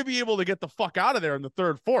you're going to be able to get the fuck out of there in the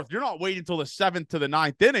 3rd, 4th. You're not waiting until the 7th to the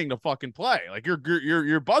 9th inning to fucking play. Like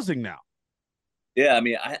you're buzzing now. Yeah, I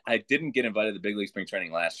mean, I didn't get invited to big league spring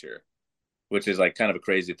training last year, which is like kind of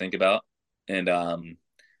crazy to think about. And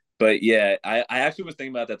but yeah, I actually was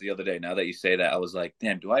thinking about that the other day. Now that you say that, I was like,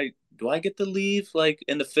 damn, do I get to leave like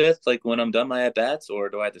in the 5th, like when I'm done my at bats, or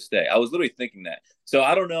do I have to stay? I was literally thinking that. So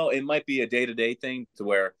I don't know. It might be a day-to-day thing to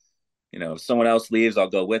where, you know, if someone else leaves, I'll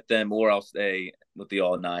go with them, or I'll stay with the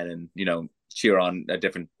all 9 and you know cheer on a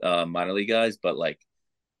different minor league guys. But like,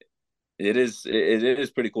 it is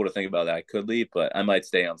pretty cool to think about that I could leave, but I might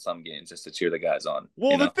stay on some games just to cheer the guys on.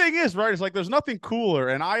 Well, the thing is, right, it's like there's nothing cooler,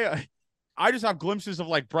 and I just have glimpses of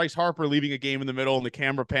like Bryce Harper leaving a game in the middle and the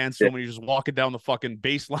camera pans to him when he's just walking down the fucking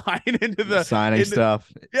baseline into the signing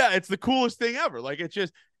stuff. Yeah, it's the coolest thing ever. Like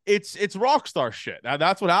it's rock star shit. Now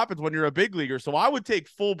that's what happens when you're a big leaguer. So I would take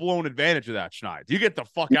full blown advantage of that, Schneider. You get the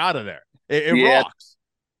fuck out of there. It rocks.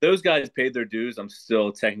 Those guys paid their dues. I'm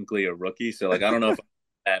still technically a rookie, so like I don't know if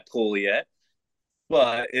I'm at pull yet.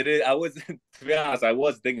 But it is. I was to be honest, I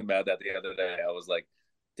was thinking about that the other day. I was like,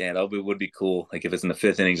 damn, that would be cool. Like if it's in the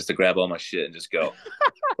 5th inning, just to grab all my shit and just go.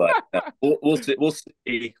 But we'll see. We'll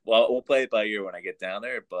see. Well, we'll play it by ear when I get down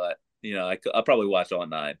there. But you know, I'll probably watch all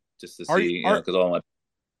 9 just to see. Because all my.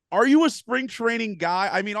 Are you a spring training guy?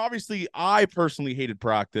 I mean, obviously, I personally hated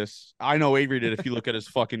practice. I know Avery did. If you look at his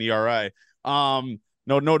fucking ERA,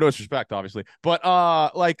 no disrespect, obviously, but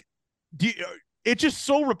like, it's just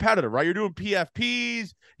so repetitive, right? You're doing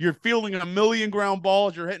PFPs, you're fielding a million ground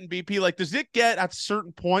balls, you're hitting BP. Like, does it get at a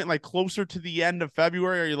certain point, like closer to the end of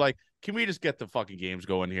February? Are you like, can we just get the fucking games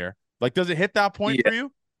going here? Like, does it hit that point for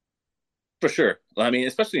you? For sure. I mean,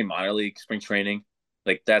 especially in minor league spring training,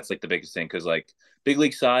 Like that's like the biggest thing because like big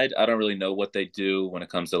league side, I don't really know what they do when it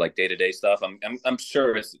comes to like day to day stuff. I'm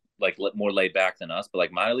sure it's like more laid back than us, but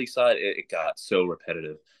like minor league side, it got so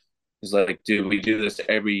repetitive. It's like, dude, we do this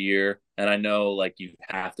every year, and I know like you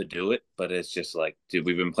have to do it, but it's just like, dude,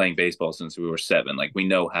 we've been playing baseball since we were 7. Like we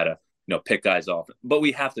know how to pick guys off, but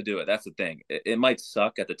we have to do it. That's the thing. It might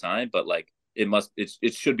suck at the time, but like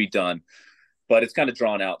it should be done, but it's kind of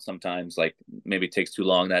drawn out sometimes. Like maybe it takes too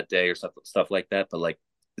long that day or stuff like that. But like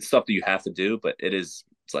it's stuff that you have to do. But it's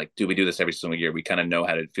like, do we do this every single year? We kind of know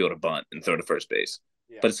how to field a bunt and throw to first base,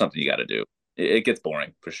 Yeah. but it's something you got to do. It gets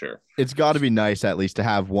boring for sure. It's got to be nice at least to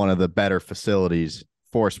have one of the better facilities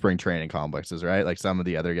for spring training complexes, right? Like some of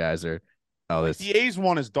the other guys are. Oh, Like this the A's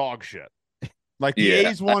one is dog shit. Like the Yeah.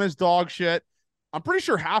 A's one is dog shit. I'm pretty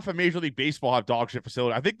sure half of Major League Baseball have dog shit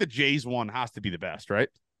facility. I think the Jays one has to be the best, right?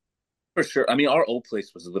 For sure. I mean, our old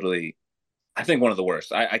place was literally, I think, one of the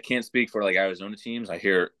worst. I can't speak for like Arizona teams. I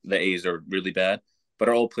hear the A's are really bad, but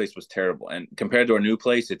our old place was terrible. And compared to our new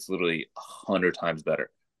place, it's literally 100 times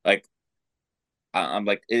better. Like I'm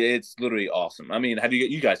like, it's literally awesome. I mean, have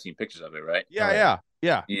you guys seen pictures of it, right? Yeah.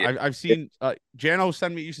 Yeah. I've seen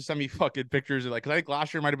Jano used to send me fucking pictures of like, because I think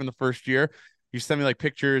last year might have been the first year. You send me like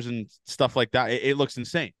pictures and stuff like that. It looks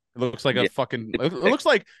insane. It looks like Yeah. a fucking.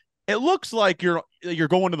 It looks like you're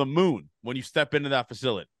going to the moon when you step into that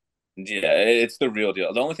facility. Yeah, it's the real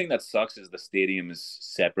deal. The only thing that sucks is the stadium is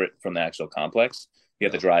separate from the actual complex. You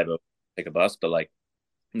have to drive up, take a bus, but like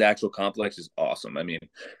the actual complex is awesome. I mean,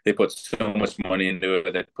 they put so much money into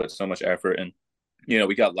it. They put so much effort, and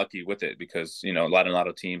we got lucky with it because a lot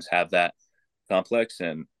of teams have that complex,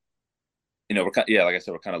 and like I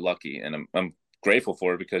said, we're kind of lucky, and I'm grateful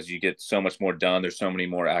for it because you get so much more done. There's so many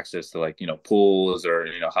more access to like pools or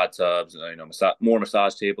hot tubs, more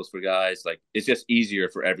massage tables for guys. Like it's just easier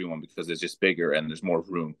for everyone because it's just bigger and there's more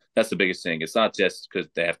room. That's the biggest thing. It's not just because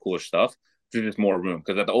they have cooler stuff. There's just more room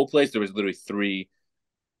because at the old place there was literally 3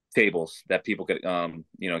 tables that people could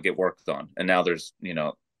get worked on, and now there's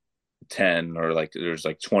 10 or like there's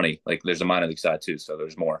like 20. Like there's a minor league side too, so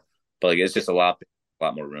there's more. But like it's just a lot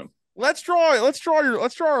more room. Let's draw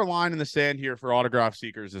our line in the sand here for autograph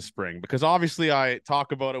seekers this spring, because obviously I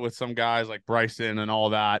talk about it with some guys like Bryson and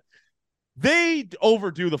all that. They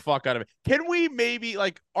overdo the fuck out of it. Can we maybe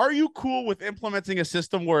are you cool with implementing a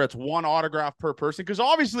system where it's 1 autograph per person? Because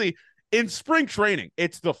obviously in spring training,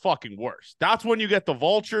 it's the fucking worst. That's when you get the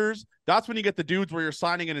vultures. That's when you get the dudes where you're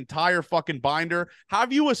signing an entire fucking binder.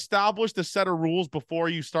 Have you established a set of rules before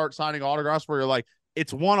you start signing autographs where you're like,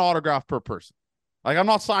 it's 1 autograph per person? Like, I'm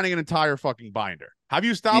not signing an entire fucking binder. Have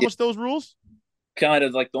you established those rules? Kind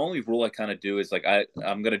of like the only rule I kind of do is like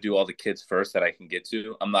I'm gonna do all the kids first that I can get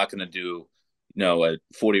to. I'm not gonna do a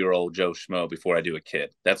 40-year-old Joe Schmo before I do a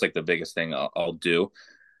kid. That's like the biggest thing I'll do.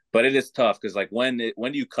 But it is tough because like when do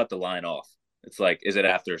you cut the line off? It's like, is it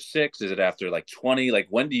after 6? Is it after like 20? Like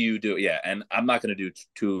when do you do it? Yeah, and I'm not gonna do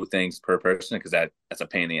 2 things per person because that's a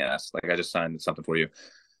pain in the ass. Like I just signed something for you,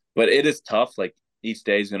 but it is tough. Like each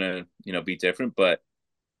day is gonna be different, but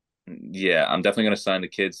yeah, I'm definitely gonna sign the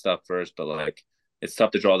kids stuff first. But like it's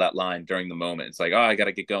tough to draw that line during the moment. It's like, oh, I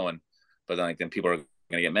gotta get going, but then people are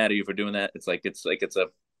gonna get mad at you for doing that. It's a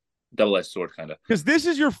double-edged sword kind of. Because this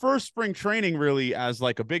is your first spring training really as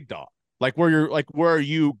like a big dog, like where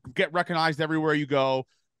you get recognized everywhere you go.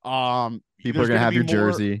 People are gonna have your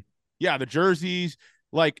jersey. Yeah, the jerseys.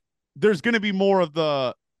 Like there's gonna be more of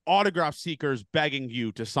the autograph seekers begging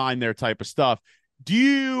you to sign their type of stuff.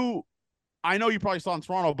 I know you probably saw in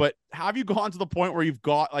Toronto, but have you gone to the point where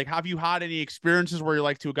have you had any experiences where you're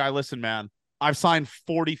like to a guy, listen, man, I've signed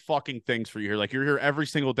 40 fucking things for you here. Like you're here every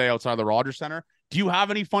single day outside the Rogers Center. Do you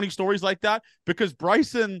have any funny stories like that? Because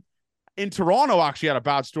Bryson in Toronto actually had a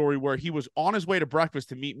bad story where he was on his way to breakfast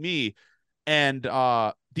to meet me, and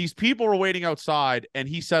these people were waiting outside, and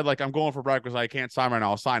he said, like, I'm going for breakfast. I can't sign right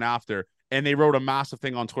now. I'll sign after. And they wrote a massive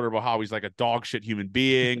thing on Twitter about how he's like a dog shit human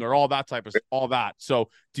being or all that. So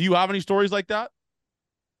do you have any stories like that?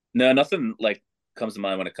 No, nothing like comes to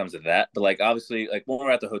mind when it comes to that. But like obviously, like when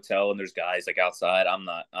we're at the hotel and there's guys like outside, I'm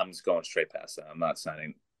just going straight past that. I'm not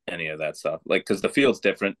signing any of that stuff. Like because the field's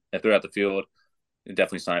different. If they're at the field, you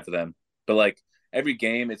definitely sign for them. But like every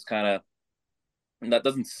game, it's kind of that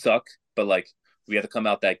doesn't suck. But like we have to come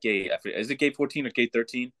out that gate. Is it gate 14 or gate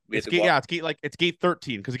 13? It's gate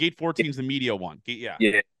 13 because gate 14 is the media one. Yeah.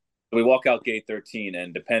 We walk out gate 13,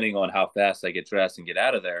 and depending on how fast I get dressed and get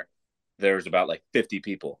out of there, there's about like 50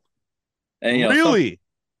 people. And really?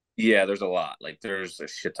 Yeah, there's a lot. Like there's a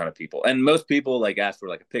shit ton of people. And most people like ask for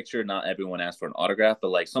like a picture. Not everyone asks for an autograph, but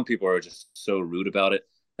like some people are just so rude about it.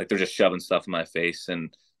 Like they're just shoving stuff in my face.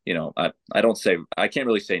 And I can't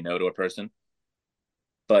really say no to a person.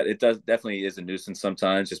 but it does definitely is a nuisance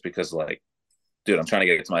sometimes, just because like, dude, I'm trying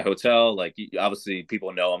to get to my hotel. Like, obviously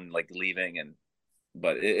people know I'm like leaving, and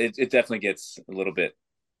but it definitely gets a little bit,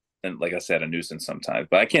 and like I said, a nuisance sometimes.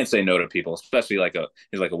 But I can't say no to people, especially like a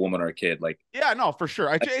woman or a kid. Like, Yeah, no, for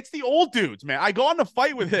sure. It's the old dudes, man. I got in a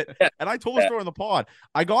fight with it, yeah, and I told the yeah, story in the pod.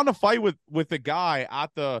 I got in a fight with the guy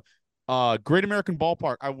at the Great American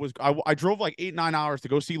Ballpark. I drove like 8-9 hours to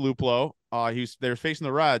go see Luplo. They were facing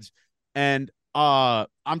the Reds, and I'm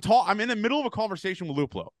in the middle of a conversation with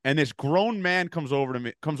Luplo, and this grown man comes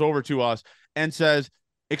over to us and says,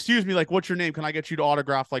 "Excuse me, like, what's your name? Can I get you to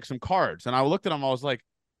autograph like some cards?" And I looked at him, I was like,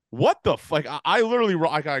 what the like I literally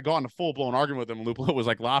like I got in a full blown argument with him. Lupo was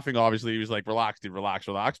like laughing. Obviously, he was like, "Relax, dude, relax,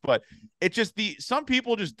 relax." But it's just some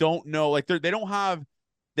people just don't know. Like they don't have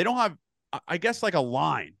I guess like a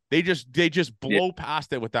line. They just yeah. blow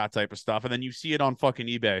past it with that type of stuff, and then you see it on fucking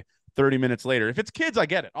eBay 30 minutes later. If it's kids, I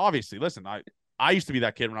get it. Obviously, listen, I used to be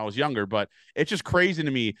that kid when I was younger, but it's just crazy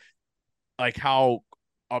to me like how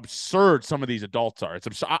absurd some of these adults are. It's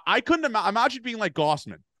absurd. I couldn't imagine being like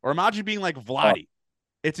Gossman or imagine being like Oh, Vladdy.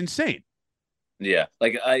 It's insane. yeah.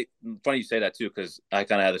 Like funny you say that too, because I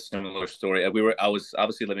kind of had a similar story. I was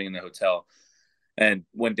obviously living in the hotel, and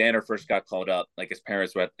when Danner first got called up, like his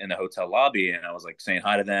parents were in the hotel lobby, and I was like saying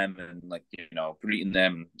hi to them and like greeting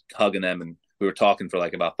them, hugging them, and we were talking for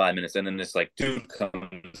like about 5 minutes, and then this like dude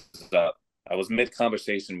comes up. I was mid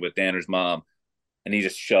conversation with Danner's mom, and he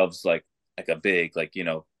just shoves like a big like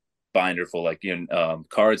binder full like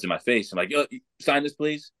cards in my face. I'm like, yo, sign this,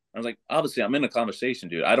 please. I was like, obviously, I'm in a conversation,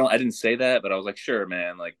 dude. I didn't say that, but I was like, sure,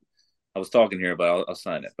 man. Like, I was talking here, but I'll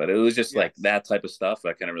sign it. But it was just like Yes. that type of stuff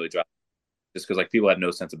that kind of really dropped, just because like people have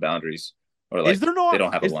no sense of boundaries, or Is like there they not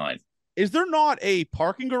don't have a line. is there not a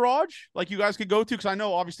parking garage like you guys could go to? Because I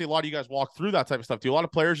know obviously a lot of you guys walk through that type of stuff. Do a lot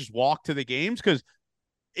of players just walk to the games? Because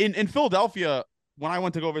in Philadelphia, when I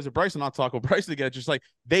went to go visit Bryson, not to talk about Bryson again, just like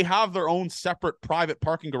they have their own separate private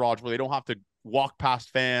parking garage where they don't have to walk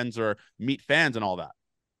past fans or meet fans and all that.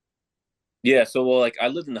 Yeah. So well, like I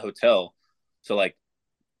lived in the hotel, so like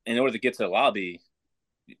in order to get to the lobby,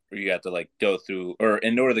 you have to like go through, or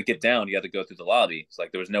in order to get down, you have to go through the lobby. It's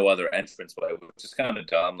like there was no other entrance way, which is kind of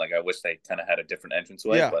dumb. Like I wish they kind of had a different entrance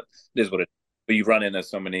way, Yeah. but it is what it. But you run into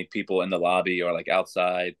so many people in the lobby or like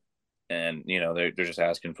outside, and they're just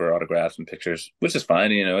asking for autographs and pictures, which is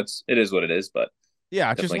fine. It is what it is. But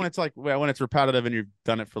Yeah, it's just when definitely, it's like when it's repetitive and you've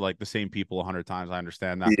done it for like the same people 100 times. I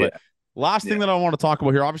understand that. But yeah, last thing yeah. that I want to talk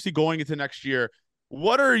about here, obviously going into next year,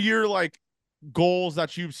 what are your like goals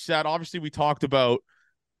that you've set? Obviously, we talked about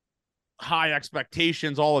high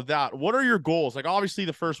expectations, all of that. What are your goals? Like, obviously,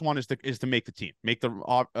 the first one is to make the team, make the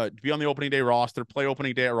be on the opening day roster, play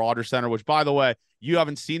opening day at Rogers Center. Which, by the way, you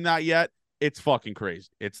haven't seen that yet. It's fucking crazy.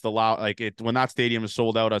 It's the loud like it when that stadium is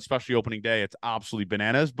sold out, especially opening day. It's absolutely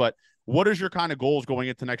bananas. But what is your kind of goals going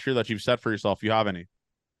into next year that you've set for yourself? If you have any?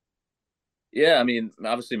 Yeah, I mean,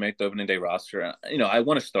 obviously make the opening day roster. I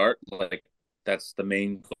want to start, like that's the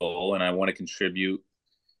main goal, and I want to contribute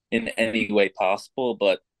in any way possible.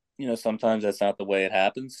 But sometimes that's not the way it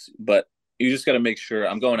happens. But you just got to make sure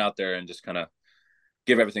I'm going out there and just kind of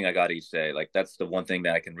give everything I got each day. Like that's the one thing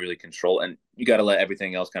that I can really control, and you got to let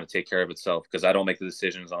everything else kind of take care of itself, because I don't make the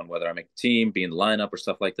decisions on whether I make the team, be in the lineup, or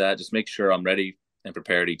stuff like that. Just make sure I'm ready and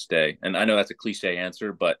prepared each day. And I know that's a cliche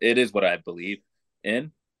answer, but it is what I believe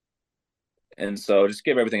in. And so just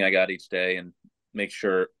give everything I got each day and make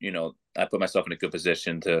sure, I put myself in a good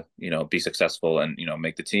position to, be successful and,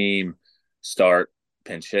 make the team, start,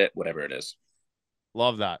 pinch hit, whatever it is.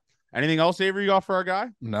 Love that. Anything else, Avery, you got for our guy?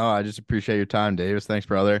 No, I just appreciate your time, Davis. Thanks,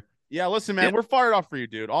 brother. Yeah, listen, Yeah. man, we're fired up for you,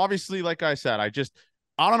 dude. Obviously, like I said,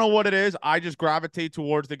 I don't know what it is. I just gravitate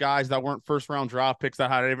towards the guys that weren't first round draft picks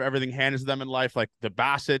that had everything handed to them in life. Like the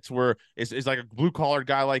Bassett's is like a blue collar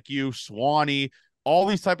guy like you, Swanee, all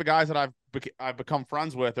these type of guys that I've become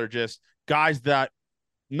friends with are just guys that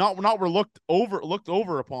not were looked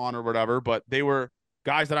over upon or whatever, but they were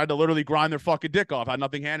guys that had to literally grind their fucking dick off, had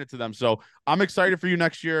nothing handed to them. So I'm excited for you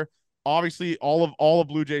next year. Obviously, all of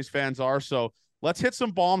Blue Jays fans are. So let's hit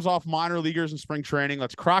some bombs off minor leaguers in spring training.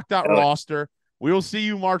 Let's crack that roster. We will see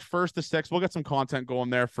you March 1st to 6th. We'll get some content going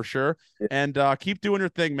there for sure. And keep doing your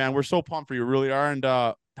thing, man. We're so pumped for you, really are. And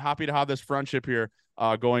happy to have this friendship here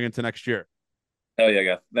going into next year. Hell yeah,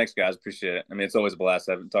 guys. Thanks, guys. Appreciate it. I mean, it's always a blast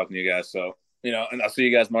having talking to you guys. So, and I'll see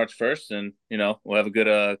you guys March 1st, and, we'll have a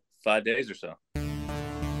good 5 days or so.